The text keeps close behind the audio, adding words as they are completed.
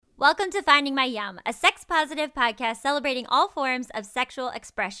Welcome to Finding My Yum, a sex-positive podcast celebrating all forms of sexual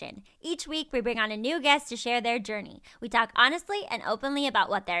expression. Each week, we bring on a new guest to share their journey. We talk honestly and openly about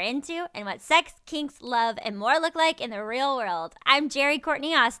what they're into and what sex, kinks, love, and more look like in the real world. I'm Jerry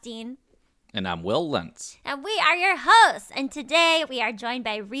Courtney Austin. And I'm Will Lentz. And we are your hosts. And today, we are joined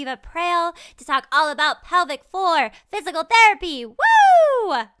by Riva Prale to talk all about pelvic floor physical therapy. Woo!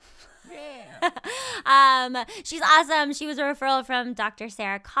 She's awesome. She was a referral from Dr.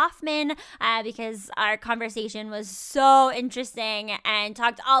 Sarah Kaufman because our conversation was so interesting and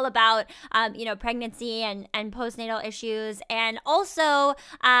talked all about, pregnancy and postnatal issues. And also,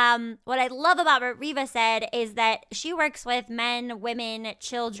 what I love about what Riva said is that she works with men, women,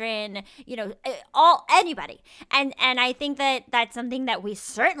 children, anybody. And I think that that's something that we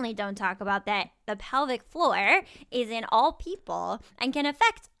certainly don't talk about, that the pelvic floor is in all people and can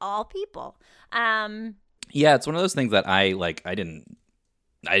affect all people. Yeah, it's one of those things that I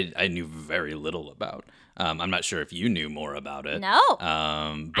knew very little about. I'm not sure if you knew more about it. No. But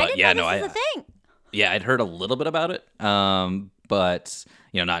I didn't know this was a thing. Yeah, I'd heard a little bit about it. But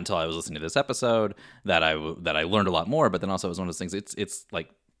not until I was listening to this episode that I learned a lot more. But then also it was one of those things. It's like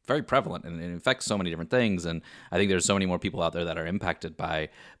very prevalent and it affects so many different things, and I think there's so many more people out there that are impacted by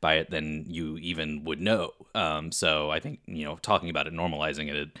it than you even would know. So I think talking about it,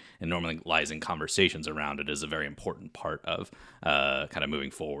 normalizing it, and normalizing conversations around it is a very important part of kind of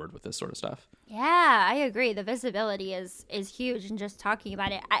moving forward with this sort of stuff. Yeah, I agree. The visibility is huge, and just talking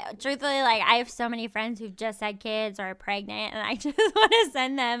about it. Truthfully, I have so many friends who've just had kids or are pregnant, and I just want to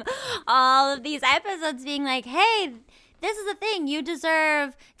send them all of these episodes being like, hey, this is the thing. You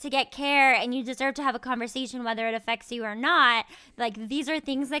deserve to get care, and you deserve to have a conversation whether it affects you or not. Like, these are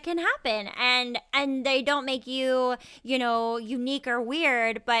things that can happen, and they don't make you, unique or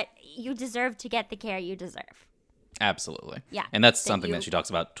weird, but you deserve to get the care you deserve. Absolutely. Yeah. And that's something that she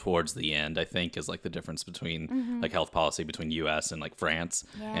talks about towards the end, I think, is like the difference between like health policy between US and like France.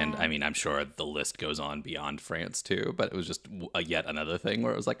 Yeah. And I mean, I'm sure the list goes on beyond France too, but it was just yet another thing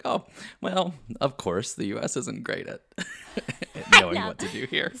where it was like, oh, well, of course the US isn't great at knowing what to do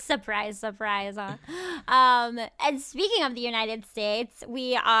here. Surprise, surprise. Huh? And speaking of the United States,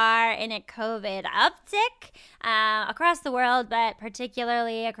 we are in a COVID uptick across the world, but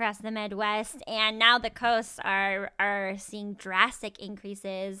particularly across the Midwest. And now the coasts are seeing drastic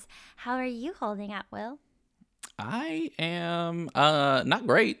increases. How are you holding up, Will? I am not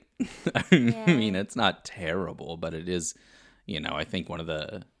great. I mean, it's not terrible, but it is, I think one of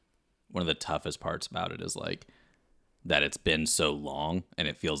the toughest parts about it is like that it's been so long, and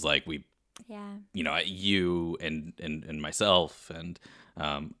it feels like you and myself and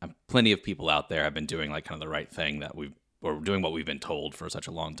plenty of people out there have been doing like kind of the right thing that we're doing what we've been told for such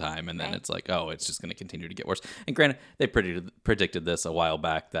a long time, and then it's like, oh, it's just going to continue to get worse. And granted, they predicted this a while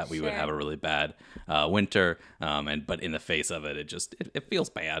back that we would have a really bad winter, but in the face of it, it feels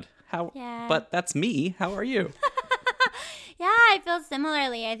bad. But that's me. How are you? Yeah, I feel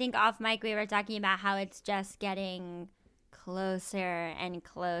similarly. I think off mic we were talking about how it's just getting closer and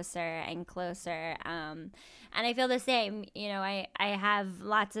closer and closer. And I feel the same. I have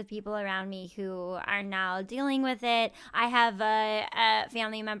lots of people around me who are now dealing with it. I have a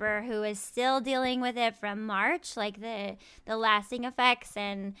family member who is still dealing with it from March, like the lasting effects.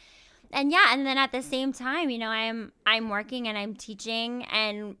 And then at the same time, I'm working and I'm teaching,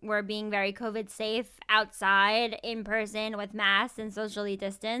 and we're being very COVID safe outside, in person, with masks and socially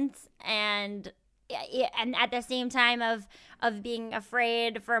distanced, and at the same time of being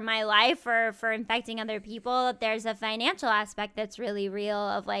afraid for my life or for infecting other people, there's a financial aspect that's really real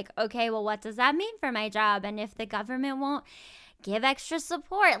of like, okay, well, what does that mean for my job? And if the government won't give extra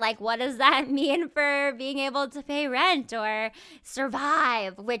support, like, what does that mean for being able to pay rent or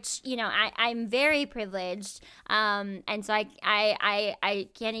survive? Which, I'm very privileged, and so I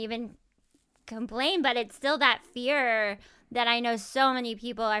can't even complain, but it's still that fear that I know so many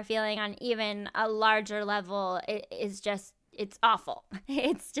people are feeling on even a larger level. It's awful.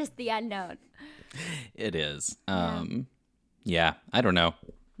 It's just the unknown. It is. Yeah, I don't know.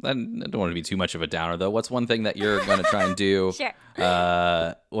 I don't want to be too much of a downer, though. What's one thing that you're going to try and do?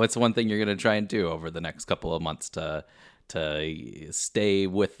 Sure. What's one thing you're going to try and do over the next couple of months to stay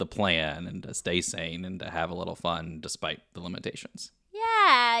with the plan and to stay sane and to have a little fun despite the limitations?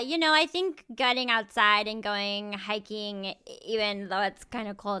 Yeah, I think getting outside and going hiking, even though it's kind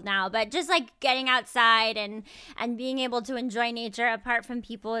of cold now, but just like getting outside and being able to enjoy nature apart from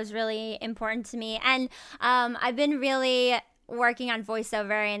people is really important to me. And I've been really working on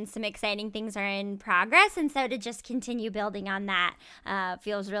voiceover, and some exciting things are in progress. And so to just continue building on that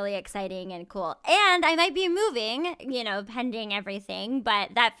feels really exciting and cool. And I might be moving, pending everything,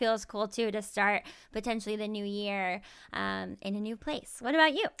 but that feels cool too, to start potentially the new year in a new place. What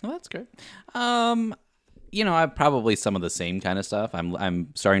about you? Well, that's great. I probably some of the same kind of stuff. I'm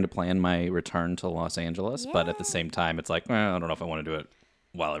starting to plan my return to Los Angeles, but at the same time, it's like, I don't know if I want to do it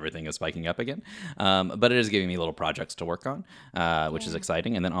while everything is spiking up again. But it is giving me little projects to work on, which is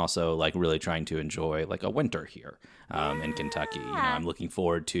exciting. And then also like really trying to enjoy like a winter here in Kentucky. I'm looking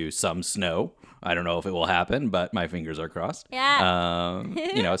forward to some snow. I don't know if it will happen, but my fingers are crossed. Yeah.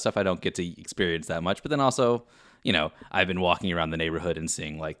 Stuff I don't get to experience that much. But then also, I've been walking around the neighborhood and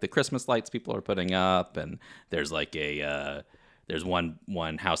seeing like the Christmas lights people are putting up, and there's like there's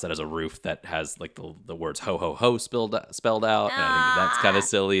one house that has a roof that has like the words ho ho ho spelled out, and I think that's kind of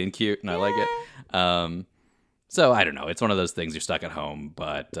silly and cute, and I like it. So I don't know. It's one of those things, you're stuck at home,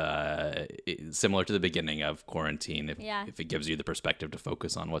 but similar to the beginning of quarantine, if it gives you the perspective to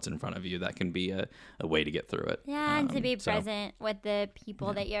focus on what's in front of you, that can be a way to get through it. Yeah, and to be present with the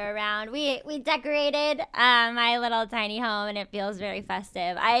people that you're around. We decorated my little tiny home, and it feels very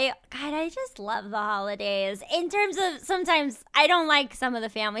festive. I just love the holidays. In terms of, sometimes I don't like some of the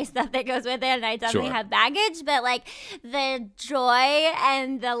family stuff that goes with it, and I definitely have baggage, but like the joy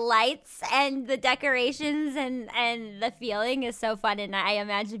and the lights and the decorations and the feeling is so fun, and I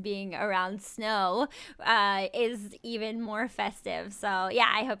imagine being around snow is even more festive. So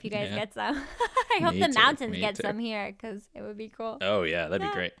yeah, I hope you guys get some. I hope the mountains get some here, because it would be cool. Oh yeah, that'd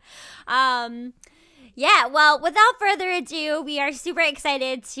be great. Yeah, well, without further ado, we are super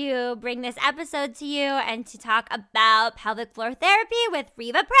excited to bring this episode to you and to talk about pelvic floor therapy with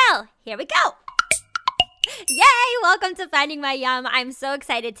Riva Prell. Here we go. Yay! Welcome to Finding My Yum. I'm so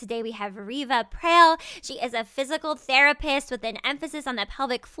excited. Today we have Riva Prell. She is a physical therapist with an emphasis on the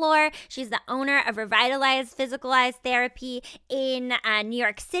pelvic floor. She's the owner of Revitalized Physicalized Therapy in New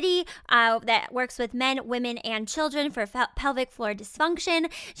York City that works with men, women, and children for pelvic floor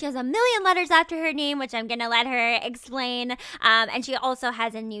dysfunction. She has a million letters after her name, which I'm going to let her explain. And she also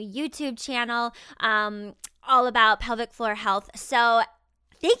has a new YouTube channel all about pelvic floor health. So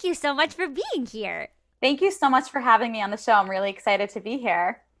thank you so much for being here. Thank you so much for having me on the show. I'm really excited to be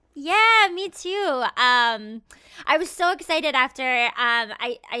here. Yeah, me too. I was so excited after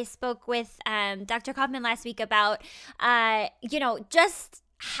I spoke with Dr. Kaufman last week about, just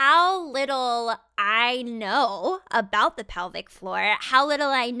how little I know about the pelvic floor, how little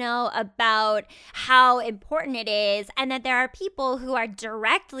I know about how important it is, and that there are people who are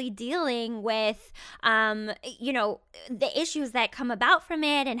directly dealing with, the issues that come about from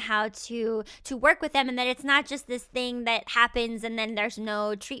it and how to work with them, and that it's not just this thing that happens and then there's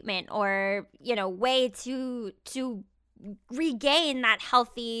no treatment or, way to regain that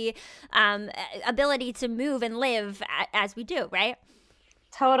healthy ability to move and live as we do, right?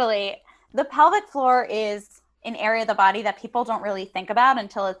 Totally. The pelvic floor is an area of the body that people don't really think about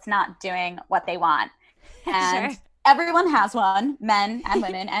until it's not doing what they want. And everyone has one, men and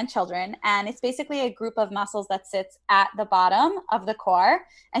women and children. And it's basically a group of muscles that sits at the bottom of the core.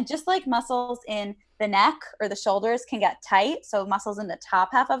 And just like muscles in the neck or the shoulders can get tight, so muscles in the top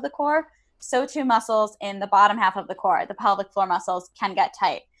half of the core, so too muscles in the bottom half of the core, the pelvic floor muscles, can get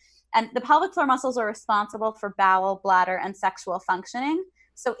tight. And the pelvic floor muscles are responsible for bowel, bladder, and sexual functioning.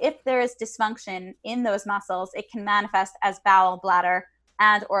 So if there is dysfunction in those muscles, it can manifest as bowel, bladder,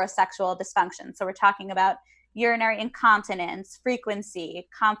 and or a sexual dysfunction. So we're talking about urinary incontinence, frequency,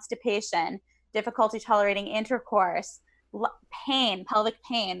 constipation, difficulty tolerating intercourse, pain, pelvic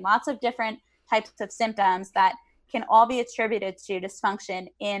pain, lots of different types of symptoms that can all be attributed to dysfunction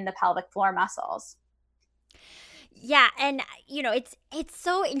in the pelvic floor muscles. Yeah, and it's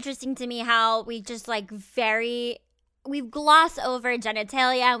so interesting to me how we just we gloss over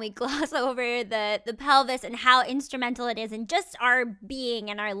genitalia and we gloss over the pelvis and how instrumental it is in just our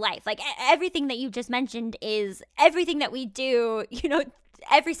being and our life. Like everything that you just mentioned is everything that we do,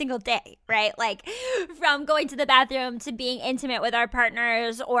 every single day, right? Like from going to the bathroom to being intimate with our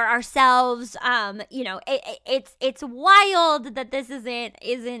partners or ourselves. It's wild that this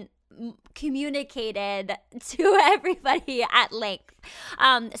isn't communicated to everybody at length.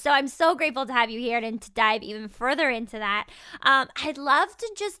 So I'm so grateful to have you here and to dive even further into that. I'd love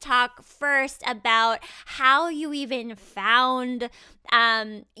to just talk first about how you even found,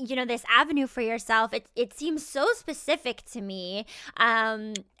 this avenue for yourself. It seems so specific to me.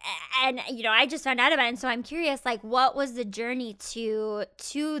 And I just found out about it. And so I'm curious, like, what was the journey to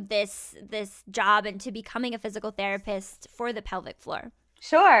this job and to becoming a physical therapist for the pelvic floor?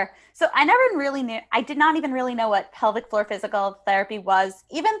 Sure. So I did not even really know what pelvic floor physical therapy was,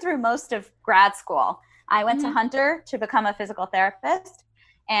 even through most of grad school. I went to Hunter to become a physical therapist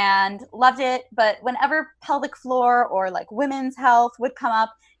and loved it. But whenever pelvic floor or like women's health would come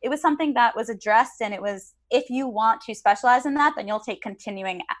up, it was something that was addressed. And it was, if you want to specialize in that, then you'll take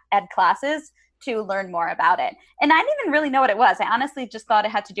continuing ed classes to learn more about it. And I didn't even really know what it was. I honestly just thought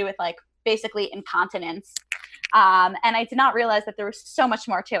it had to do with like basically incontinence. And I did not realize that there was so much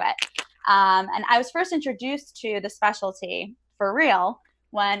more to it. And I was first introduced to the specialty for real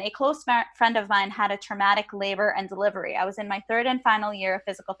when a close friend of mine had a traumatic labor and delivery. I was in my third and final year of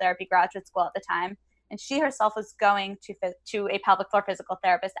physical therapy graduate school at the time, and she herself was going to a pelvic floor physical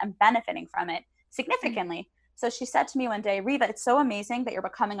therapist and benefiting from it significantly. So she said to me one day, Reva, it's so amazing that you're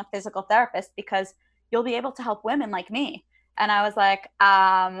becoming a physical therapist because you'll be able to help women like me. And I was like,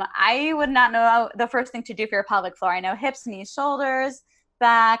 I would not know the first thing to do for your pelvic floor. I know hips, knees, shoulders,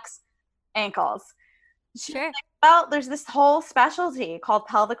 backs, ankles. Sure. Like, well, there's this whole specialty called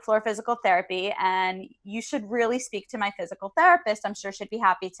pelvic floor physical therapy, and you should really speak to my physical therapist. I'm sure she'd be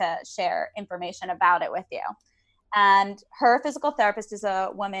happy to share information about it with you. And her physical therapist is a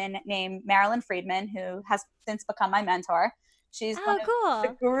woman named Marilyn Friedman, who has since become my mentor. She's one of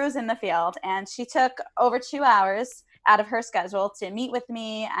the gurus in the field, and she took over 2 hours out of her schedule to meet with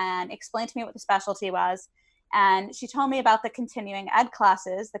me and explain to me what the specialty was. And she told me about the continuing ed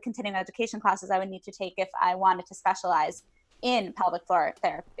classes, the continuing education classes I would need to take if I wanted to specialize in pelvic floor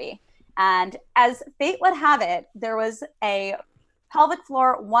therapy. And as fate would have it, there was a pelvic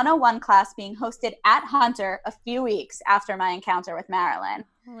floor 101 class being hosted at Hunter a few weeks after my encounter with Marilyn.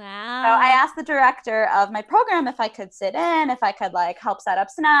 Wow. So I asked the director of my program if I could sit in, if I could like help set up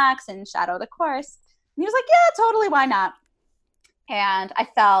snacks and shadow the course. And he was like, yeah, totally, why not? And I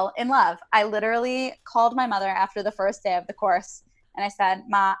fell in love. I literally called my mother after the first day of the course and I said,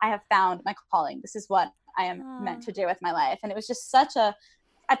 Ma, I have found my calling. This is what I am meant to do with my life. And it was just at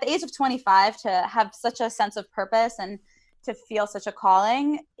the age of 25, to have such a sense of purpose and to feel such a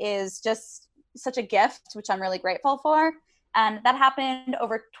calling is just such a gift, which I'm really grateful for. And that happened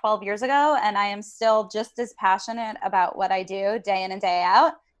over 12 years ago. And I am still just as passionate about what I do day in and day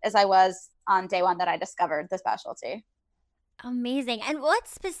out as I was on day one that I discovered the specialty. Amazing. And what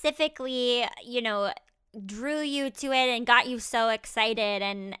specifically, drew you to it and got you so excited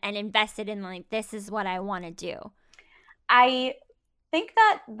and invested in like, this is what I want to do? I think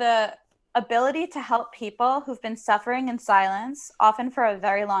that the ability to help people who've been suffering in silence, often for a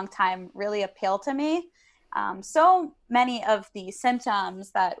very long time, really appeal to me. So many of the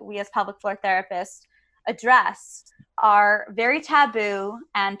symptoms that we as pelvic floor therapists address are very taboo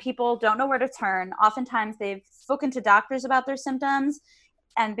and people don't know where to turn. Oftentimes they've spoken to doctors about their symptoms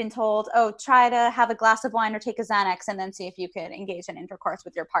and been told, oh, try to have a glass of wine or take a Xanax and then see if you could engage in intercourse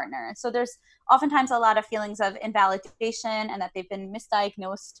with your partner. So there's oftentimes a lot of feelings of invalidation and that they've been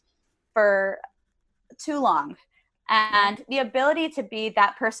misdiagnosed for too long. And the ability to be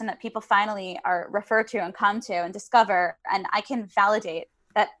that person that people finally are referred to and come to and discover, and I can validate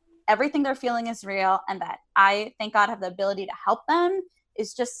that everything they're feeling is real and that I, thank God, have the ability to help them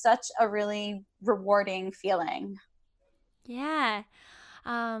is just such a really rewarding feeling. Yeah.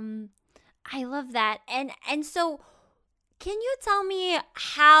 I love that. And so can you tell me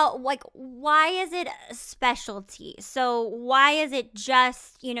how, like, why is it a specialty? So why is it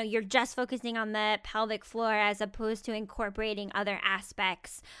just, you're just focusing on the pelvic floor as opposed to incorporating other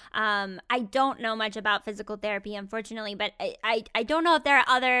aspects? I don't know much about physical therapy, unfortunately, but I don't know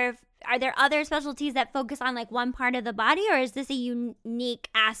if are there other specialties that focus on like one part of the body, or is this a unique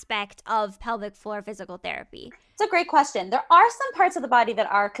aspect of pelvic floor physical therapy? It's a great question. There are some parts of the body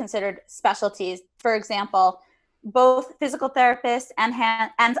that are considered specialties. For example, both physical therapists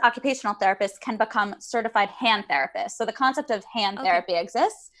and occupational therapists can become certified hand therapists. So the concept of hand therapy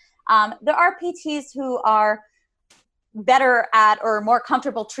exists. There are PTs who are better at or more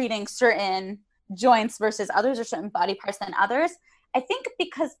comfortable treating certain joints versus others, or certain body parts than others. I think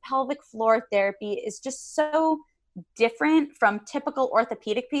because pelvic floor therapy is just so different from typical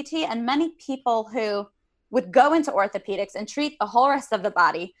orthopedic PT, and many people who would go into orthopedics and treat the whole rest of the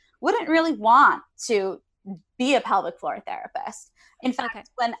body wouldn't really want to be a pelvic floor therapist. In fact,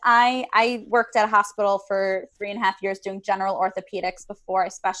 when I worked at a hospital for 3.5 years doing general orthopedics before I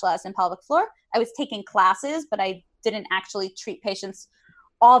specialized in pelvic floor, I was taking classes, but I didn't actually treat patients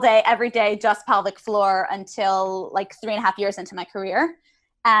all day, every day, just pelvic floor until like 3.5 years into my career.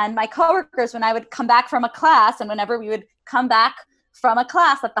 And my coworkers, when I would come back from a class, and whenever we would come back from a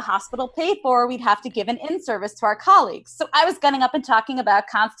class that the hospital paid for, we'd have to give an in-service to our colleagues. So I was getting up and talking about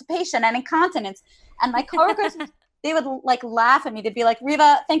constipation and incontinence. And my coworkers they would like laugh at me. They'd be like,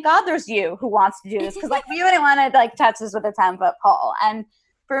 Riva, thank God there's you who wants to do this. Cause like we wouldn't want to like touch this with a 10-foot pole. And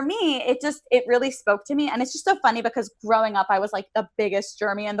for me, it really spoke to me. And it's just so funny because growing up, I was like the biggest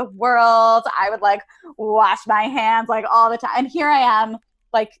germy in the world. I would like wash my hands like all the time. And here I am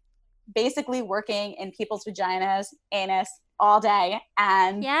like basically working in people's vaginas, anus all day.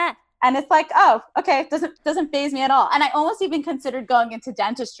 And and it's like, oh, okay, it doesn't faze me at all. And I almost even considered going into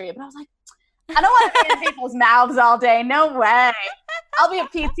dentistry, but I was like, I don't want to be in people's mouths all day. No way. I'll be a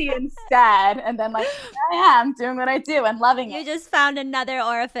PT instead. And then like, here I am doing what I do and loving it. You just found another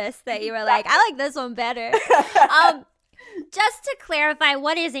orifice that you were like, I like this one better. Just to clarify,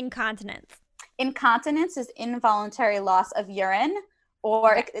 what is incontinence? Incontinence is involuntary loss of urine,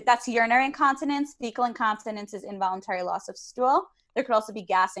 or that's urinary incontinence. Fecal incontinence is involuntary loss of stool. There could also be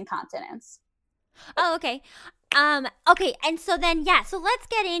gas incontinence. Oh, okay. Okay, and so then, so let's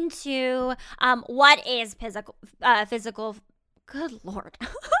get into what is physical. Good Lord,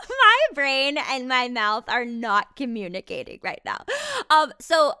 my brain and my mouth are not communicating right now.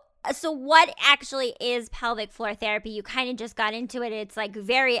 So what actually is pelvic floor therapy? You kind of just got into it. It's like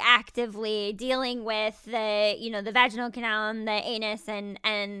very actively dealing with the vaginal canal and the anus and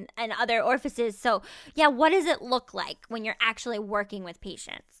other orifices. So what does it look like when you're actually working with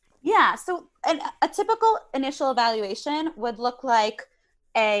patients? Yeah, so a typical initial evaluation would look like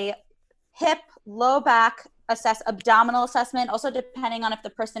a hip, low back abdominal assessment, also depending on if the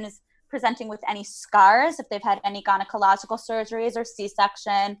person is presenting with any scars, if they've had any gynecological surgeries or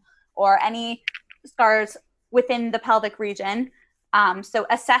C-section or any scars within the pelvic region. So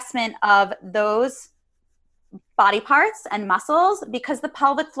assessment of those body parts and muscles, because the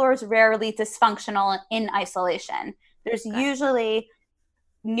pelvic floor is rarely dysfunctional in isolation. There's usually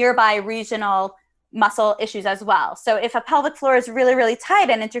nearby regional muscle issues as well. So if a pelvic floor is really, really tight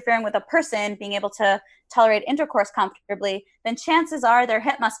and interfering with a person being able to tolerate intercourse comfortably, then chances are their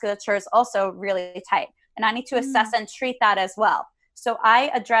hip musculature is also really tight. And I need to assess and treat that as well. So I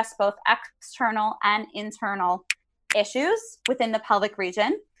address both external and internal issues within the pelvic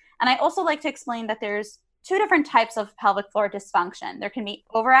region. And I also like to explain that there's two different types of pelvic floor dysfunction. There can be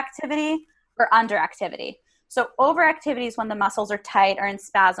overactivity or underactivity. So overactivity is when the muscles are tight or in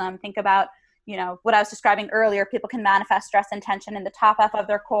spasm. Think about, what I was describing earlier. People can manifest stress and tension in the top half of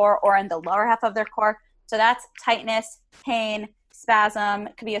their core or in the lower half of their core. So that's tightness, pain, spasm.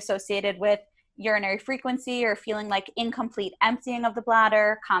 It could be associated with urinary frequency or feeling like incomplete emptying of the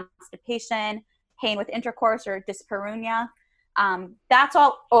bladder, constipation, pain with intercourse or dyspareunia. That's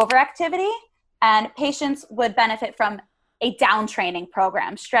all overactivity. And patients would benefit from a down training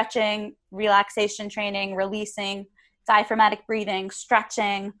program, stretching, relaxation training, releasing, diaphragmatic breathing,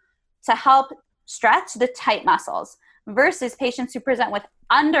 stretching to help stretch the tight muscles versus patients who present with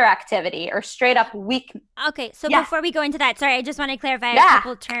underactivity or straight up weak. Okay, so before we go into that, sorry, I just want to clarify a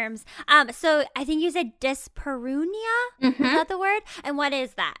couple terms. So I think you said dyspareunia, is that the word? And what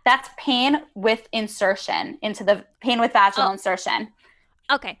is that? That's pain with insertion pain with vaginal insertion.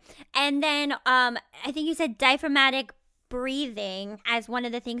 Okay, and then I think you said diaphragmatic breathing as one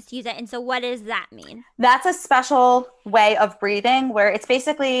of the things to use it. And so what does that mean? That's a special way of breathing where it's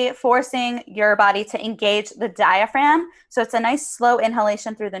basically forcing your body to engage the diaphragm. So it's a nice slow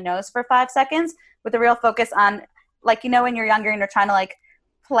inhalation through the nose for 5 seconds with a real focus on, like, when you're younger and you're trying to like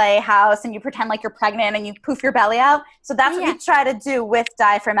play house and you pretend like you're pregnant and you poof your belly out. So that's what you try to do with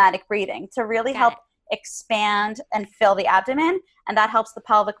diaphragmatic breathing to really help expand and fill the abdomen. And that helps the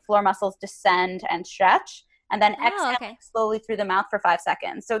pelvic floor muscles descend and stretch. And then exhale slowly through the mouth for 5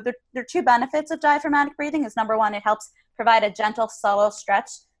 seconds. So there are two benefits of diaphragmatic breathing. Is number one, it helps provide a gentle, subtle stretch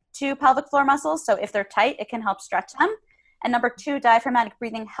to pelvic floor muscles. So if they're tight, it can help stretch them. And number two, diaphragmatic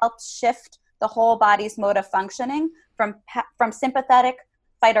breathing helps shift the whole body's mode of functioning from sympathetic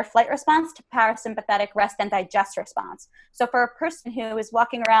fight or flight response to parasympathetic rest and digest response. So for a person who is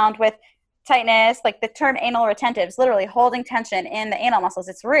walking around with tightness, like the term anal retentive is literally holding tension in the anal muscles.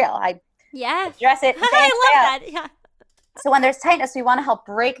 It's real. Address it. I love that. Yeah. So when there's tightness, we want to help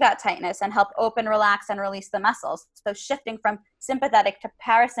break that tightness and help open, relax, and release the muscles. So shifting from sympathetic to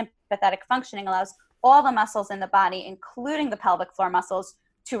parasympathetic functioning allows all the muscles in the body, including the pelvic floor muscles,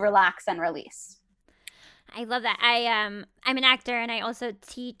 to relax and release. I love that. I'm an actor and I also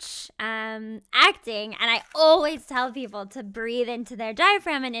teach acting, and I always tell people to breathe into their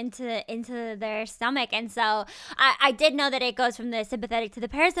diaphragm and into their stomach. And so I did know that it goes from the sympathetic to the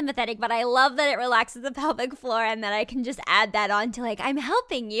parasympathetic, but I love that it relaxes the pelvic floor and that I can just add that on to like, I'm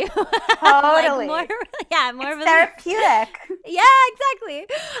helping you. Totally. Like more it's therapeutic. Yeah, exactly.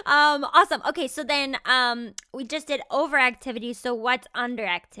 Awesome. Okay, so then we just did overactivity. So what's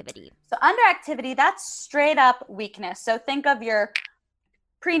underactivity? So underactivity, that's straight up weakness. So think of your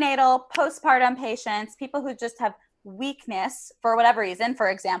prenatal, postpartum patients, people who just have weakness for whatever reason. For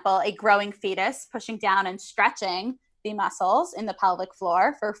example, a growing fetus pushing down and stretching the muscles in the pelvic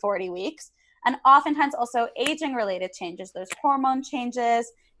floor for 40 weeks. And oftentimes also aging related changes, those hormone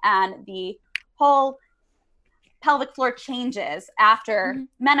changes and the whole pelvic floor changes after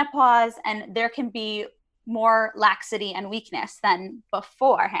menopause, and there can be more laxity and weakness than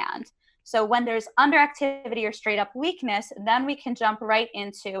beforehand. So when there's underactivity or straight up weakness, then we can jump right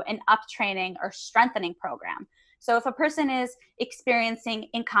into an uptraining or strengthening program. So if a person is experiencing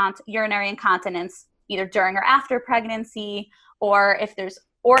urinary incontinence either during or after pregnancy, or if there's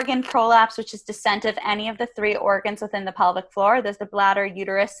organ prolapse, which is descent of any of the 3 organs within the pelvic floor, there's the bladder,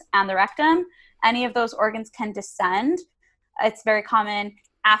 uterus, and the rectum. Any of those organs can descend. It's very common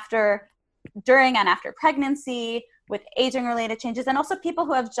during and after pregnancy, with aging-related changes, and also people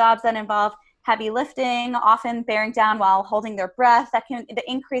who have jobs that involve heavy lifting, often bearing down while holding their breath. The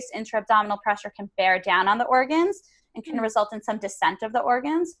increased intra-abdominal pressure can bear down on the organs and can result in some descent of the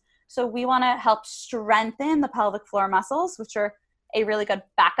organs. So we want to help strengthen the pelvic floor muscles, which are a really good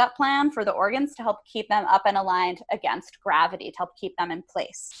backup plan for the organs to help keep them up and aligned against gravity, to help keep them in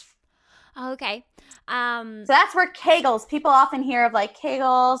place. Okay. So that's where Kegels, people often hear of like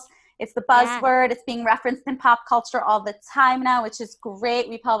Kegels. It's the buzzword. Yeah. It's being referenced in pop culture all the time now, which is great.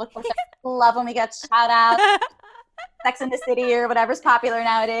 We pelvic floor love when we get shout outs. Sex in the City or whatever's popular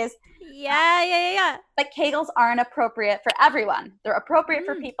nowadays. Yeah. But Kegels aren't appropriate for everyone. They're appropriate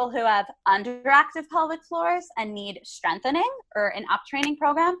for people who have underactive pelvic floors and need strengthening or an uptraining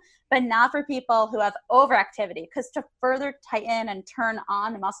program, but not for people who have overactivity, because to further tighten and turn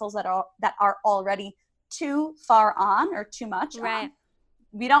on the muscles that are already too far on or too much on,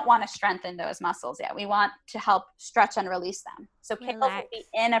 we don't want to strengthen those muscles yet. We want to help stretch and release them. So Kegels would be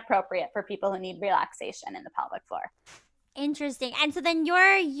inappropriate for people who need relaxation in the pelvic floor. Interesting. And so then your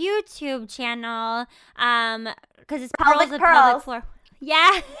YouTube channel, because it's Pearls of Pelvic Floor.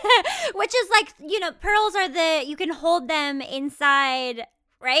 Yeah. Which is like, pearls are you can hold them inside,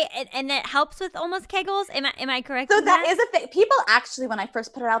 right? And it helps with almost Kegels. Am I correct? So that is a thing. People actually, when I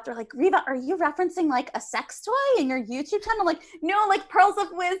first put it out, they're like, Reva, are you referencing like a sex toy in your YouTube channel? Like, no, like Pearls of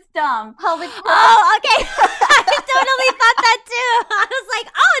Wisdom, pelvic floor. Oh, okay. I totally thought that too. I was like,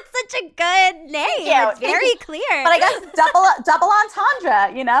 oh, it's such a good name. It's very clear. But I guess double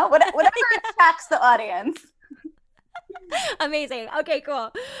entendre, whatever attracts the audience. Amazing. Okay,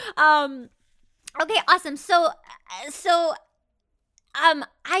 cool. Okay, awesome. So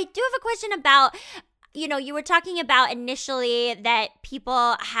I do have a question about, you were talking about initially that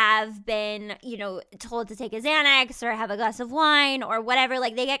people have been, told to take a Xanax or have a glass of wine or whatever.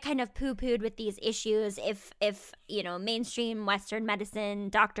 Like they get kind of poo-pooed with these issues if mainstream Western medicine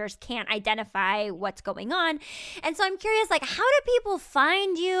doctors can't identify what's going on. And so I'm curious, like, how do people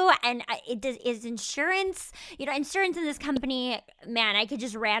find you? And is insurance, insurance in this company, man, I could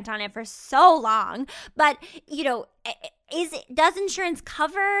just rant on it for so long. But, does insurance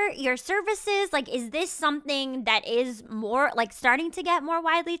cover your services? Like, is this something that is more like starting to get more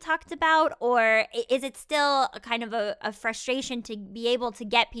widely talked about, or is it still a kind of a frustration to be able to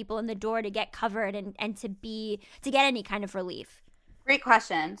get people in the door to get covered and to get any kind of relief? Great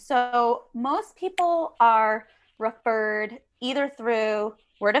question. So most people are referred either through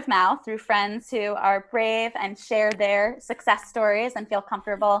word of mouth, through friends who are brave and share their success stories and feel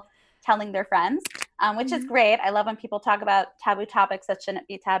comfortable telling their friends, which is great. I love when people talk about taboo topics that shouldn't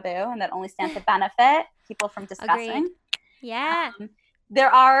be taboo and that only stand to benefit people from discussing. Agreed. Yeah. There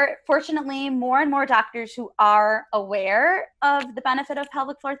are, fortunately, more and more doctors who are aware of the benefit of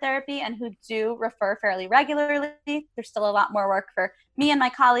pelvic floor therapy and who do refer fairly regularly. There's still a lot more work for me and my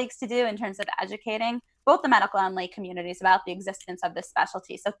colleagues to do in terms of educating both the medical and lay communities about the existence of this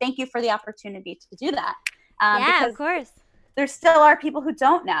specialty. So thank you for the opportunity to do that. Yeah, of course. There still are people who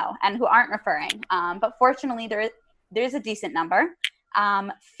don't know and who aren't referring. But fortunately, there's a decent number.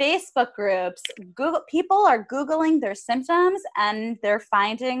 Facebook groups, people are Googling their symptoms and they're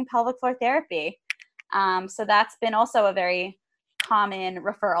finding pelvic floor therapy. So that's been also a very common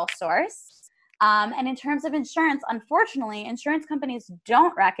referral source. And in terms of insurance, unfortunately, insurance companies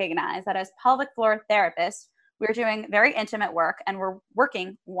don't recognize that as pelvic floor therapists, we're doing very intimate work and we're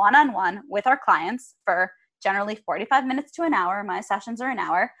working one-on-one with our clients for generally 45 minutes to an hour. My sessions are an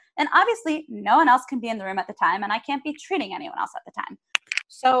hour. And obviously, no one else can be in the room at the time, and I can't be treating anyone else at the time.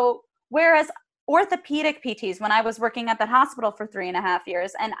 So whereas orthopedic PTs, when I was working at that hospital for 3.5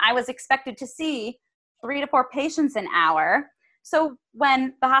 years, and I was expected to see 3 to 4 patients an hour. So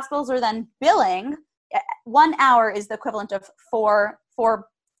when the hospitals are then billing, 1 hour is the equivalent of four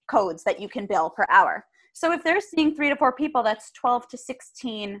codes that you can bill per hour. So if they're seeing 3 to 4 people, that's 12 to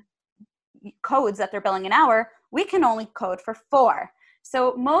 16 codes that they're billing an hour. We can only code for 4.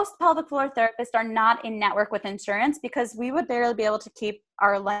 So most pelvic floor therapists are not in network with insurance because we would barely be able to keep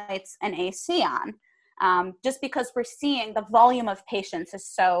our lights and AC on, just because we're seeing the volume of patients is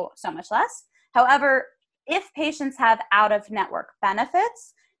so much less. However, if patients have out-of-network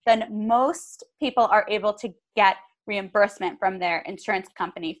benefits, then most people are able to get reimbursement from their insurance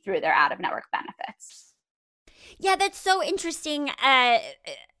company through their out-of-network benefits. Yeah, that's so interesting.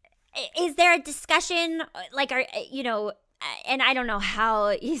 Is there a discussion, like, and I don't know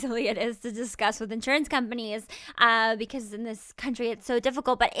how easily it is to discuss with insurance companies because in this country it's so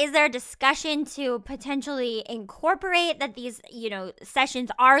difficult, but is there a discussion to potentially incorporate that these,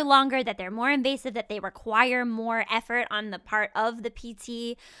 sessions are longer, that they're more invasive, that they require more effort on the part of the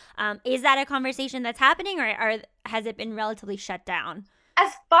PT? Is that a conversation that's happening or has it been relatively shut down?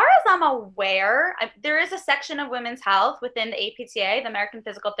 As far as I'm aware, there is a section of women's health within the APTA, the American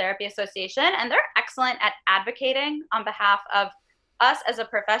Physical Therapy Association, and they're excellent at advocating on behalf of us as a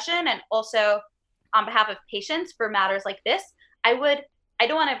profession and also on behalf of patients for matters like this. I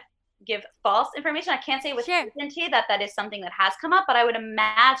don't want to give false information. I can't say with certainty that is something that has come up, but I would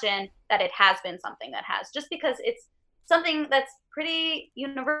imagine that it has been something that has, just because it's something that's pretty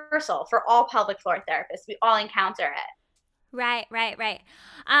universal for all pelvic floor therapists. We all encounter it. Right.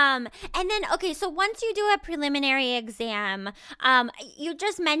 And then, okay, so once you do a preliminary exam, you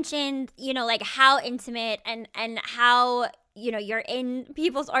just mentioned, like how intimate and how, you're in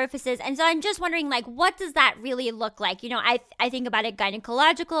people's orifices. And so I'm just wondering, like, what does that really look like? I think about a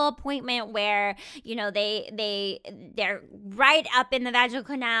gynecological appointment where, they're right up in the vaginal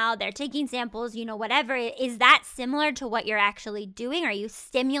canal, they're taking samples, whatever. Is that similar to what you're actually doing? Are you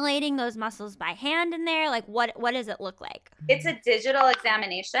stimulating those muscles by hand in there? Like, what does it look like? It's a digital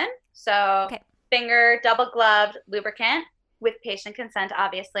examination. So finger, double gloved lubricant with patient consent,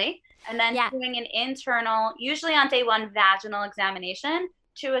 obviously. And then doing an internal, usually on day 1, vaginal examination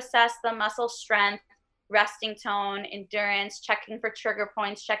to assess the muscle strength, resting tone, endurance, checking for trigger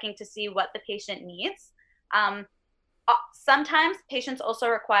points, checking to see what the patient needs. Sometimes patients also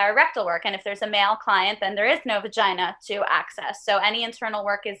require rectal work. And if there's a male client, then there is no vagina to access. So any internal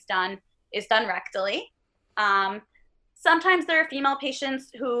work is done rectally. Sometimes there are female patients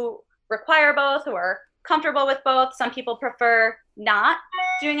who require both, who are comfortable with both. Some people prefer not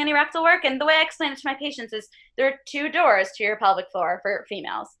doing any rectal work. And the way I explain it to my patients is there are 2 doors to your pelvic floor for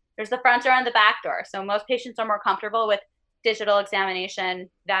females. There's the front door and the back door. So most patients are more comfortable with digital examination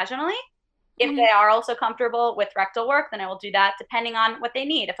vaginally. If they are also comfortable with rectal work, then I will do that depending on what they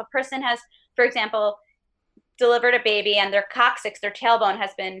need. If a person has, for example, delivered a baby and their coccyx, their tailbone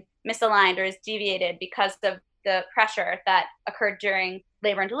has been misaligned or is deviated because of the pressure that occurred during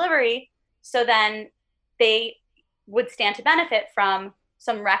labor and delivery, so then they would stand to benefit from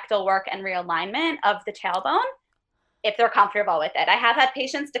some rectal work and realignment of the tailbone if they're comfortable with it. I have had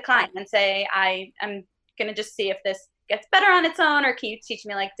patients decline and say, I am going to just see if this gets better on its own, or can you teach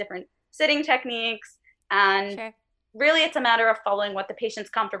me like different sitting techniques? And really it's a matter of following what the patient's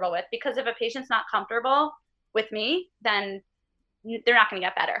comfortable with, because if a patient's not comfortable with me, then they're not going to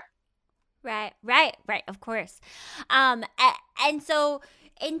get better. Right. Of course. And so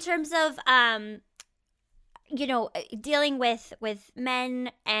in terms of, dealing with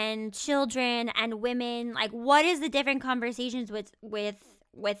men and children and women, like what is the different conversations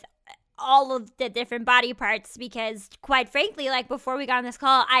with all of the different body parts? Because quite frankly, like before we got on this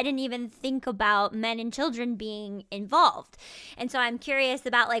call, I didn't even think about men and children being involved. And so I'm curious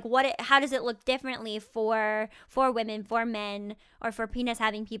about like how does it look differently for women, for men, or for penis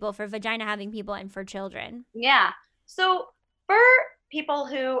having people, for vagina having people, and for children? Yeah. So for people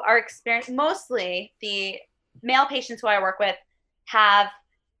who are experiencing, mostly the male patients who I work with have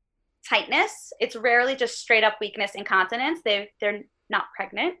tightness. It's rarely just straight up weakness, incontinence. They're not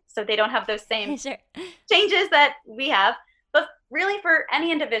pregnant, so they don't have those same changes that we have. But really for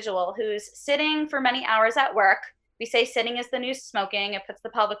any individual who's sitting for many hours at work, we say sitting is the new smoking. It puts the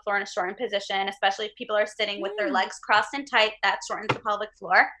pelvic floor in a shortened position, especially if people are sitting with their legs crossed and tight, that shortens the pelvic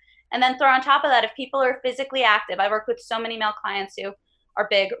floor. And then throw on top of that, if people are physically active, I work with so many male clients who are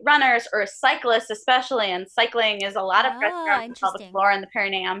big runners or cyclists especially, and cycling is a lot of pressure on the pelvic floor and the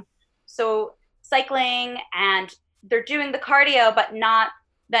perineum. So cycling, and they're doing the cardio but not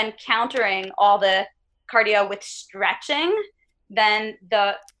then countering all the cardio with stretching, then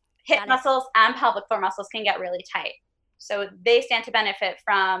the hip muscles and pelvic floor muscles can get really tight. So they stand to benefit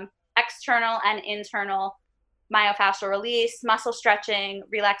from external and internal myofascial release, muscle stretching,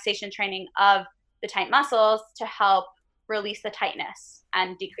 relaxation training of the tight muscles to help release the tightness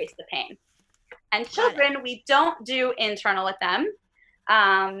and decrease the pain. And children, we don't do internal with them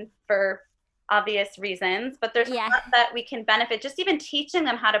for obvious reasons, but there's a lot that we can benefit just even teaching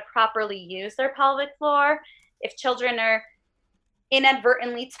them how to properly use their pelvic floor. If children are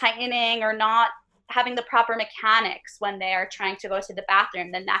inadvertently tightening or not having the proper mechanics when they are trying to go to the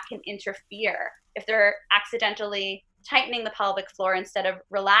bathroom, then that can interfere. If they're accidentally tightening the pelvic floor instead of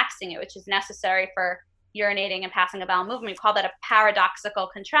relaxing it, which is necessary for urinating and passing a bowel movement, we call that a paradoxical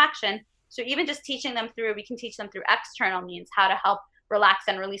contraction. So even just teaching them through, we can teach them through external means how to help relax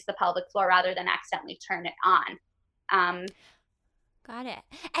and release the pelvic floor rather than accidentally turn it on. Got it.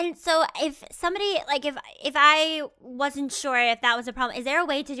 And so if somebody, like if I wasn't sure if that was a problem, is there a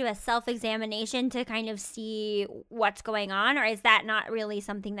way to do a self-examination to kind of see what's going on, or is that not really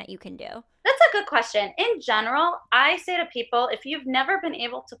something that you can do? That's a good question. In general, I say to people, if you've never been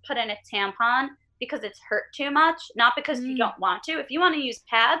able to put in a tampon because it's hurt too much, not because you don't want to, if you want to use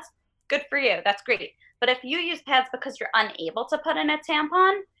pads, good for you. That's great. But if you use pads because you're unable to put in a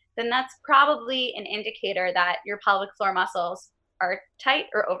tampon, then that's probably an indicator that your pelvic floor muscles are tight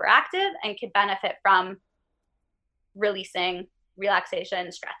or overactive and could benefit from releasing,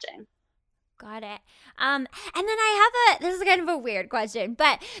 relaxation, stretching. Got it. And then this is kind of a weird question,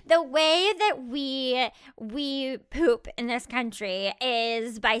 but the way that we poop in this country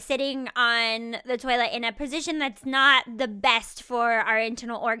is by sitting on the toilet in a position that's not the best for our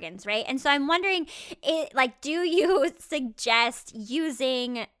internal organs, right? And so I'm wondering, do you suggest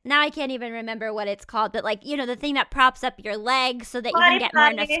using, now I can't even remember what it's called, but the thing that props up your legs so that you can get more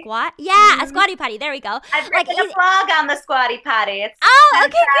in a squat? Yeah, a squatty potty. There we go. I've written a blog on the squatty potty. It's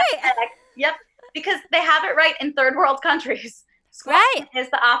okay, great. Yep, because they have it right in third world countries. Squatting is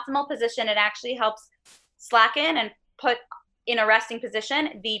the optimal position. It actually helps slacken and put in a resting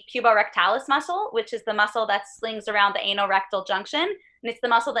position the puborectalis muscle, which is the muscle that slings around the anorectal junction. And it's the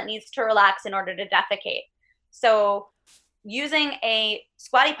muscle that needs to relax in order to defecate. So using a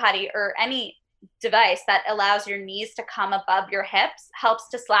squatty potty or any device that allows your knees to come above your hips helps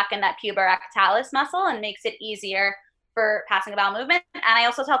to slacken that puborectalis muscle and makes it easier for passing a bowel movement. And I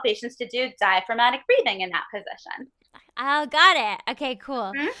also tell patients to do diaphragmatic breathing in that position. Oh, got it. Okay,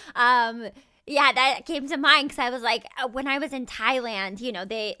 cool. Mm-hmm. Yeah, that came to mind because I was like, when I was in Thailand,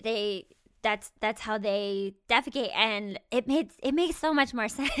 that's how they defecate, and it makes so much more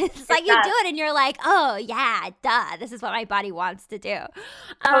sense. Like you do it and you're like, oh yeah, duh, this is what my body wants to do.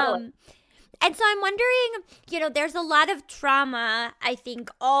 Totally. And so I'm wondering, there's a lot of trauma I think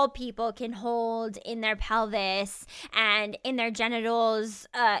all people can hold in their pelvis and in their genitals.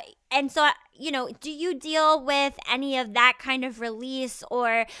 And so, do you deal with any of that kind of release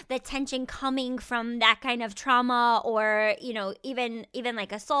or the tension coming from that kind of trauma or, even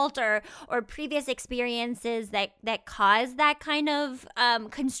like assault or previous experiences that cause that kind of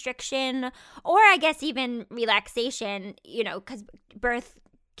constriction or I guess even relaxation, because birth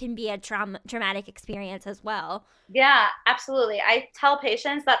can be a traumatic experience as well. Yeah, absolutely. I tell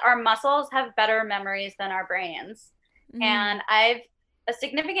patients that our muscles have better memories than our brains. Mm. And I've a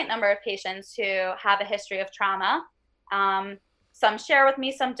significant number of patients who have a history of trauma. Some share with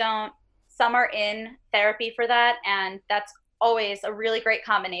me, some don't. Some are in therapy for that. And that's always a really great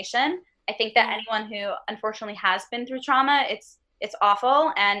combination. I think that anyone who unfortunately has been through trauma, it's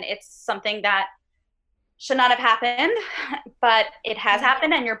awful. And it's something that should not have happened, but it has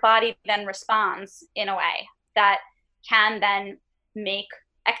happened, and your body then responds in a way that can then make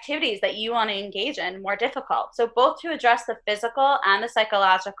activities that you want to engage in more difficult. So both to address the physical and the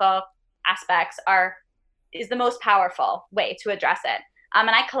psychological aspects is the most powerful way to address it. And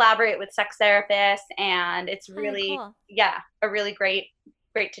I collaborate with sex therapists, and it's really, cool. A really great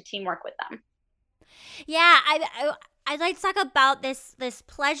to teamwork with them. Yeah, I'd like to talk about this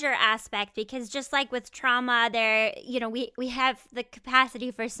pleasure aspect because just like with trauma, we have the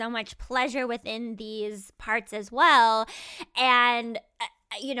capacity for so much pleasure within these parts as well. And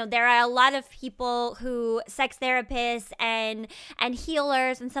there are a lot of people sex therapists and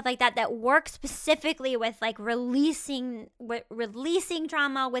healers and stuff like that work specifically with like releasing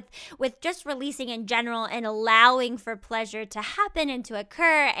trauma, with just releasing in general and allowing for pleasure to happen and to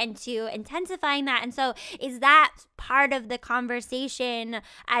occur and to intensifying that. And so is that part of the conversation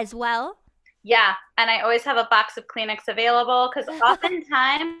as well? Yeah. And I always have a box of Kleenex available because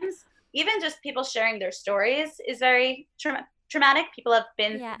oftentimes even just people sharing their stories is very traumatic. People have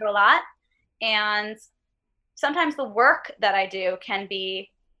been through a lot, and sometimes the work that I do can be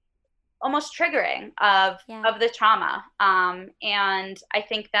almost triggering of Yeah. of the trauma. And I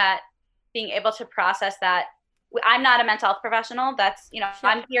think that being able to process that, I'm not a mental health professional. That's, Sure.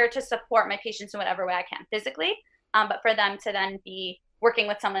 I'm here to support my patients in whatever way I can physically. But for them to then be working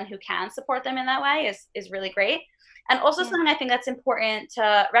with someone who can support them in that way is really great. And also Yeah. something I think that's important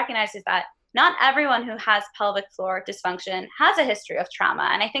to recognize is that not everyone who has pelvic floor dysfunction has a history of trauma.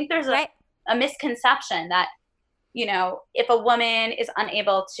 And I think there's Right. a misconception that, if a woman is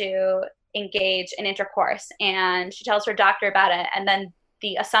unable to engage in intercourse and she tells her doctor about it, and then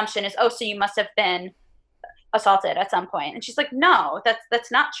the assumption is, oh, so you must have been assaulted at some point. And she's like, no,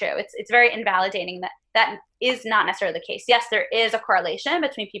 that's not true. It's very invalidating that is not necessarily the case. Yes, there is a correlation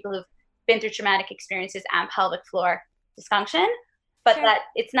between people who've been through traumatic experiences and pelvic floor dysfunction, but Sure. that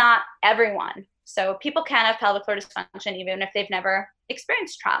it's not everyone. So people can have pelvic floor dysfunction even if they've never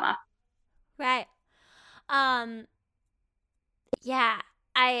experienced trauma. Right. Yeah,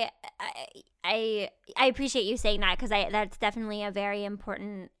 I appreciate you saying that, because that's definitely a very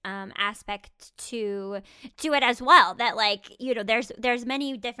important aspect to it as well. That, like, there's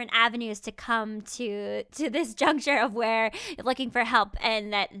many different avenues to come to this juncture of where you're looking for help,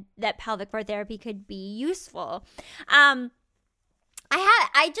 and that pelvic floor therapy could be useful.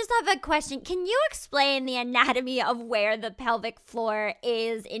 I just have a question. Can you explain the anatomy of where the pelvic floor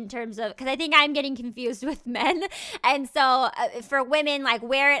is in terms of, because I think I'm getting confused with men. And so for women, like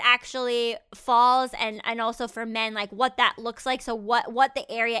where it actually falls, and also for men, like what that looks like. So what the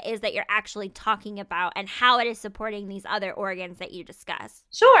area is that you're actually talking about, and how it is supporting these other organs that you discuss.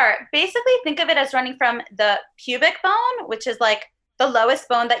 Sure. Basically, think of it as running from the pubic bone, which is like the lowest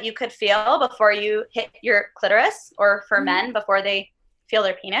bone that you could feel before you hit your clitoris, or for men before they feel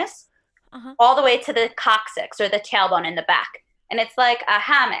their penis, all the way to the coccyx, or the tailbone in the back. And it's like a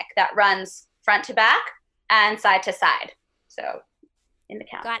hammock that runs front to back and side to side. So in the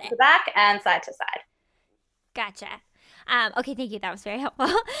count, Got it. to back and side to side. Gotcha. Okay, thank you. That was very helpful.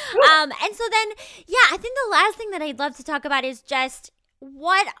 And so then, yeah, I think the last thing that I'd love to talk about is just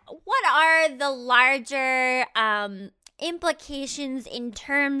what are the larger implications in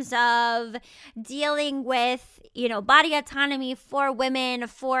terms of dealing with, body autonomy for women,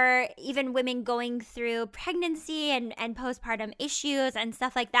 for even women going through pregnancy and postpartum issues and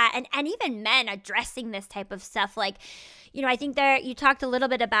stuff like that, and even men addressing this type of stuff. Like, I think you talked a little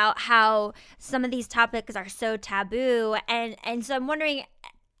bit about how some of these topics are so taboo, and so I'm wondering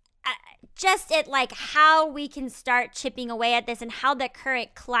just like how we can start chipping away at this, and how the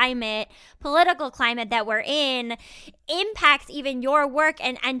current political climate that we're in, impacts even your work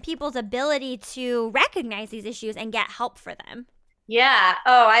and people's ability to recognize these issues and get help for them. Yeah.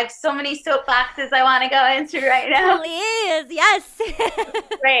 Oh, I have so many soapboxes I want to go into right now. Please, yes.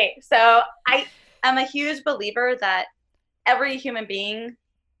 Great. So I am a huge believer that every human being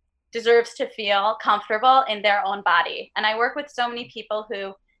deserves to feel comfortable in their own body. And I work with so many people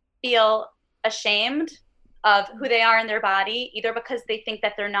who feel ashamed of who they are in their body, either because they think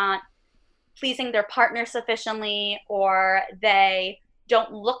that they're not pleasing their partner sufficiently, or they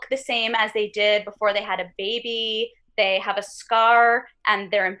don't look the same as they did before they had a baby. They have a scar and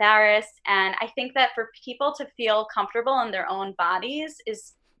they're embarrassed. And I think that for people to feel comfortable in their own bodies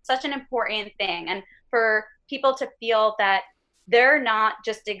is such an important thing. And for people to feel that they're not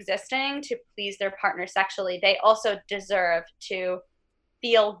just existing to please their partner sexually, they also deserve to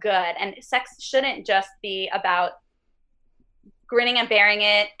feel good. And sex shouldn't just be about grinning and bearing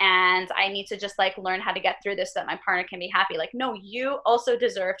it, and I need to just like learn how to get through this so that my partner can be happy. Like, no, you also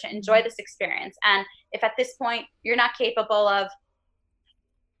deserve to enjoy this experience. And if at this point you're not capable of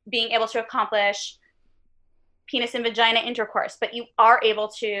being able to accomplish penis and vagina intercourse, but you are able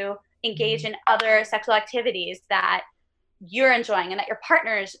to engage in other sexual activities that you're enjoying and that your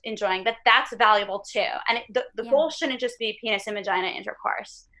partner's enjoying, that's valuable too. And the goal shouldn't just be penis and vagina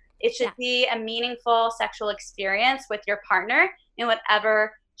intercourse. It should be a meaningful sexual experience with your partner in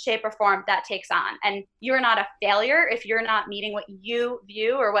whatever shape or form that takes on. And you're not a failure if you're not meeting what you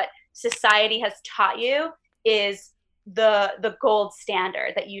view or what society has taught you is the gold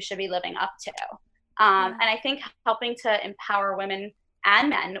standard that you should be living up to. And I think helping to empower women and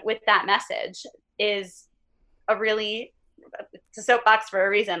men with that message is it's a soapbox for a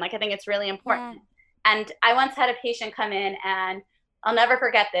reason. Like, I think it's really important. And I once had a patient come in, and I'll never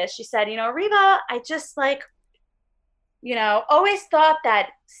forget this. She said, Reba, I just always thought that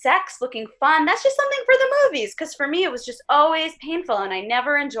sex looking fun, that's just something for the movies. Because for me, it was just always painful and I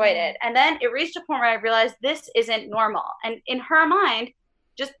never enjoyed it. And then it reached a point where I realized this isn't normal. And in her mind,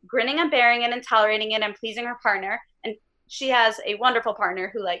 just grinning and bearing it and tolerating it and pleasing her partner. And she has a wonderful partner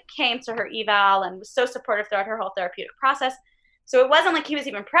who came to her eval and was so supportive throughout her whole therapeutic process. So it wasn't like he was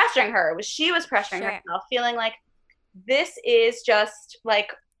even pressuring her. It was she was pressuring herself, feeling like this is just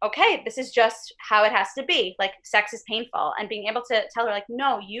like, okay, this is just how it has to be. Like, sex is painful. And being able to tell her, like,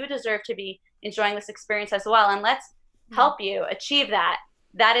 no, you deserve to be enjoying this experience as well. And let's help you achieve that.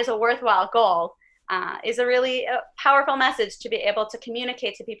 That is a worthwhile goal, is a really powerful message to be able to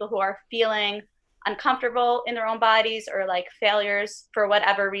communicate to people who are feeling uncomfortable in their own bodies or like failures for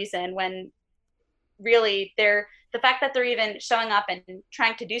whatever reason, when really the fact that they're even showing up and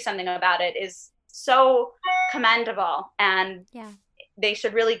trying to do something about it is so commendable, and they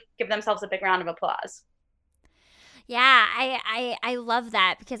should really give themselves a big round of applause. Yeah, I love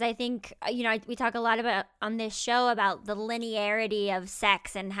that, because I think, we talk a lot about on this show about the linearity of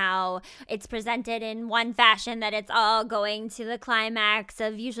sex and how it's presented in one fashion, that it's all going to the climax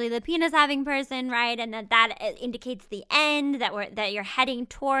of usually the penis having person, right? And that indicates the end, that you're heading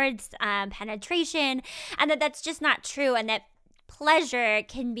towards penetration, and that's just not true, and that pleasure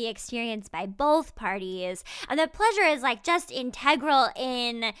can be experienced by both parties, and that pleasure is like just integral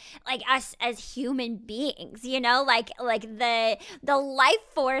in like us as human beings, like the life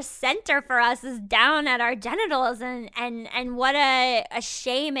force center for us is down at our genitals, and what a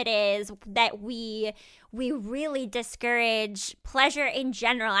shame it is that we really discourage pleasure in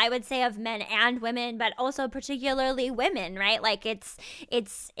general, I would say, of men and women, but also particularly women, right? Like it's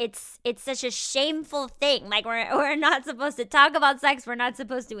such a shameful thing. Like we're not supposed to talk about sex. We're not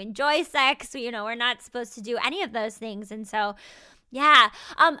supposed to enjoy sex. We're not supposed to do any of those things. And so, yeah,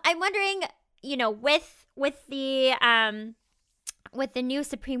 I'm wondering, with the new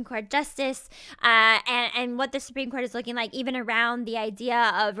Supreme Court justice and what the Supreme Court is looking like, even around the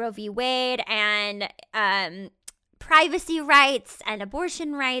idea of Roe v. Wade and privacy rights and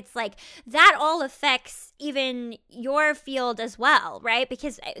abortion rights, like that all affects even your field as well, right?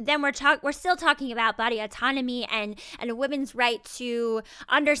 Because then we're still talking about body autonomy and a woman's right to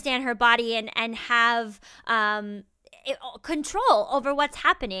understand her body and have control over what's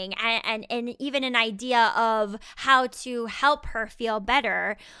happening, and even an idea of how to help her feel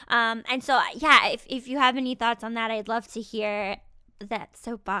better. And so, yeah, if you have any thoughts on that, I'd love to hear that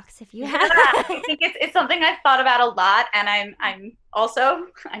soapbox if you have. I think it's something I've thought about a lot, and I'm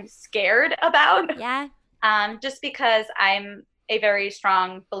scared about. Yeah. Just because I'm a very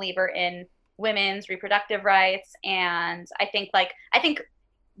strong believer in women's reproductive rights, and I think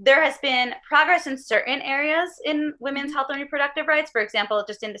there has been progress in certain areas in women's health and reproductive rights. For example,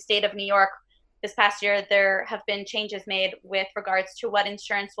 just in the state of New York this past year, there have been changes made with regards to what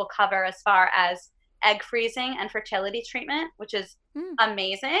insurance will cover as far as egg freezing and fertility treatment, which is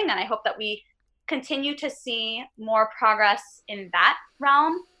amazing. And I hope that we continue to see more progress in that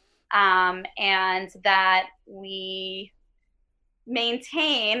realm, and that we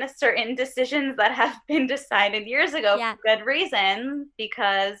maintain certain decisions that have been decided years ago for good reason,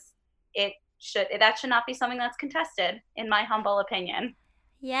 because that should not be something that's contested, in my humble opinion.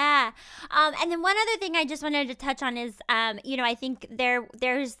 Yeah. And then one other thing I just wanted to touch on is, I think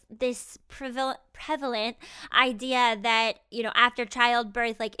there's this prevalent idea that, after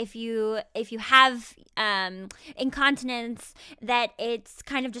childbirth, like if you have incontinence, that it's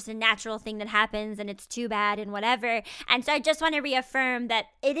kind of just a natural thing that happens and it's too bad and whatever. And so I just want to reaffirm that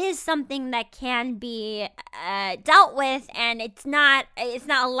it is something that can be dealt with, and it's not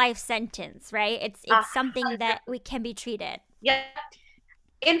a life sentence, right? It's something that we can be treated. Yeah.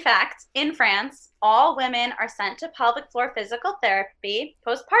 In fact, in France, all women are sent to pelvic floor physical therapy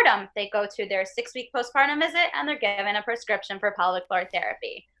postpartum. They go to their 6-week postpartum visit, and they're given a prescription for pelvic floor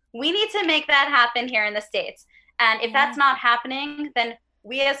therapy. We need to make that happen here in the States. And if that's not happening, then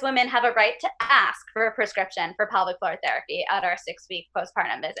we as women have a right to ask for a prescription for pelvic floor therapy at our 6-week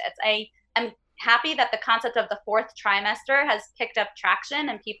postpartum visits. I am happy that the concept of the 4th trimester has picked up traction,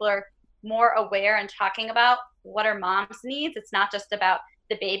 and people are more aware and talking about what are moms' needs. It's not just about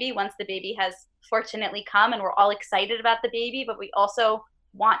the baby once the baby has fortunately come and we're all excited about the baby, but we also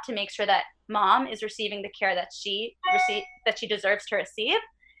want to make sure that mom is receiving the care that she deserves to receive.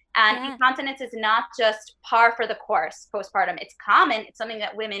 And incontinence is not just par for the course postpartum. It's common. It's something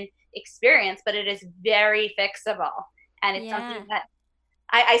that women experience, but it is very fixable. And it's something that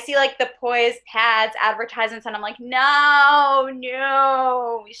I see, like the Poise pads advertisements, and I'm like, no,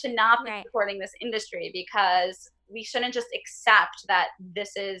 we should not be supporting this industry, because we shouldn't just accept that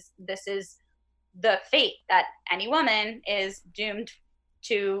this is the fate that any woman is doomed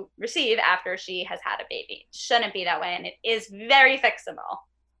to receive after she has had a baby. It shouldn't be that way, and it is very fixable.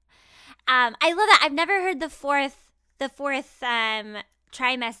 I love that. I've never heard the fourth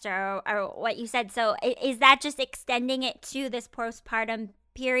trimester or what you said. So is that just extending it to this postpartum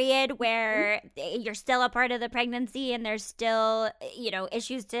period where you're still a part of the pregnancy and there's still,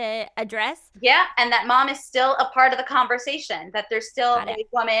 issues to address? Yeah, and that mom is still a part of the conversation, that there's still a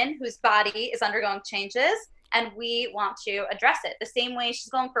woman whose body is undergoing changes, and we want to address it. The same way she's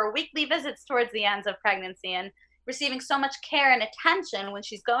going for weekly visits towards the ends of pregnancy and receiving so much care and attention when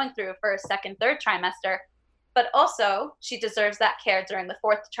she's going through first, second, third trimester, but also she deserves that care during the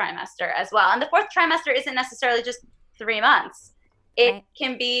fourth trimester as well. And the fourth trimester isn't necessarily just 3 months. It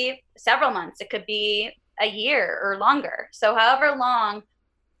can be several months. It could be a year or longer. So however long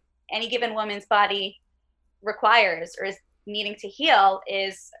any given woman's body requires or is needing to heal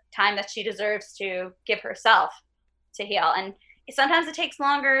is time that she deserves to give herself to heal. And sometimes it takes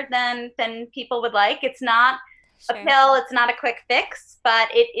longer than people would like. It's not a pill. It's not a quick fix, but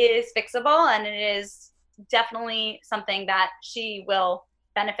it is fixable, and it is definitely something that she will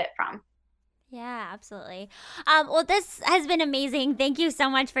benefit from. Yeah, absolutely. Well, this has been amazing. Thank you so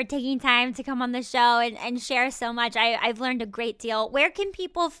much for taking time to come on the show and share so much. I've learned a great deal. Where can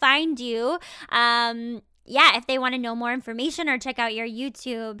people find you? If they want to know more information or check out your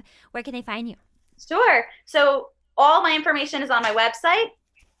YouTube, where can they find you? Sure. So all my information is on my website,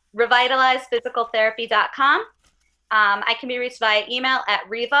 revitalizephysicaltherapy.com. I can be reached via email at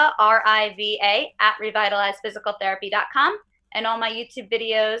Riva, R-I-V-A, at revitalizephysicaltherapy.com. And all my YouTube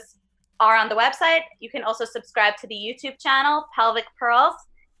videos are on the website. You can also subscribe to the YouTube channel, Pelvic Pearls,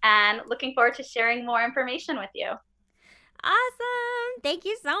 and looking forward to sharing more information with you. Awesome. Thank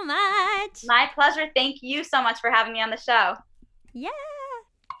you so much. My pleasure. Thank you so much for having me on the show. Yeah.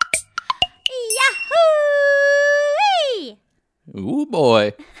 Yahoo! Ooh,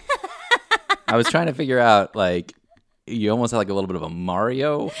 boy. I was trying to figure out, you almost had a little bit of a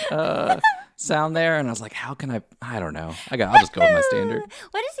Mario sound there, and I was like, how can I don't know. I'll just go with my standard.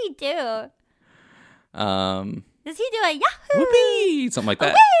 What does he do? Does he do a Yahoo? Whoopee! Something like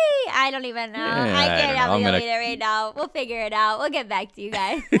that. Whoopee! I don't even know. Yeah, I can't I it right now. We'll figure it out. We'll get back to you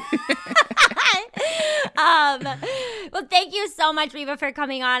guys. Well, thank you so much, Riva, for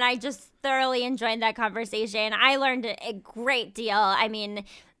coming on. I just thoroughly enjoyed that conversation. I learned a great deal. I mean,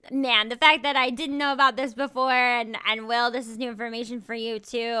 man, the fact that I didn't know about this before, and Will, this is new information for you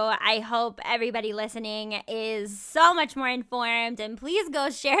too. I hope everybody listening is so much more informed, and please go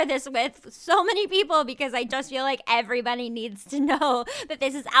share this with so many people, because I just feel like everybody needs to know that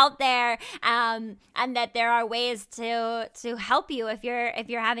this is out there, and that there are ways to help you if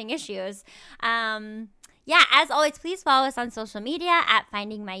you're having issues. As always, please follow us on social media at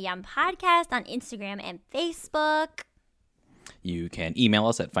Finding My Yum Podcast on Instagram and Facebook. You can email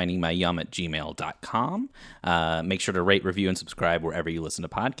us at findingmyyum@gmail.com. Make sure to rate, review, and subscribe wherever you listen to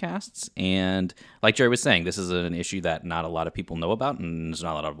podcasts. And like Jerry was saying, this is an issue that not a lot of people know about, and there's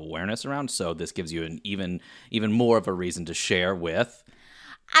not a lot of awareness around. So this gives you an even more of a reason to share with.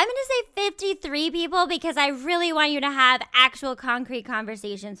 I'm going to say 53 people, because I really want you to have actual concrete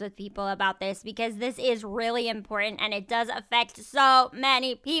conversations with people about this, because this is really important and it does affect so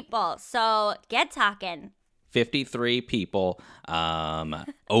many people. So get talking. 53 people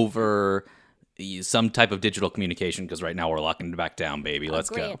over some type of digital communication, because right now we're locking it back down, baby. Let's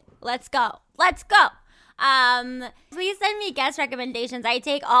go. Let's go. Please send me guest recommendations. I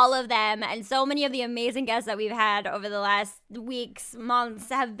take all of them, and so many of the amazing guests that we've had over the last weeks, months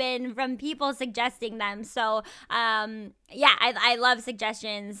have been from people suggesting them. So I love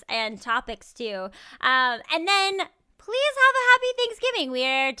suggestions and topics too. And then please have a happy Thanksgiving.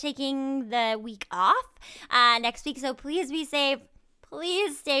 We're taking the week off next week, so please be safe.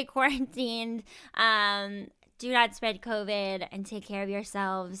 Please stay quarantined. Do not spread COVID, and take care of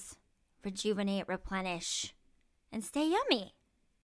yourselves. Rejuvenate, replenish, and stay yummy.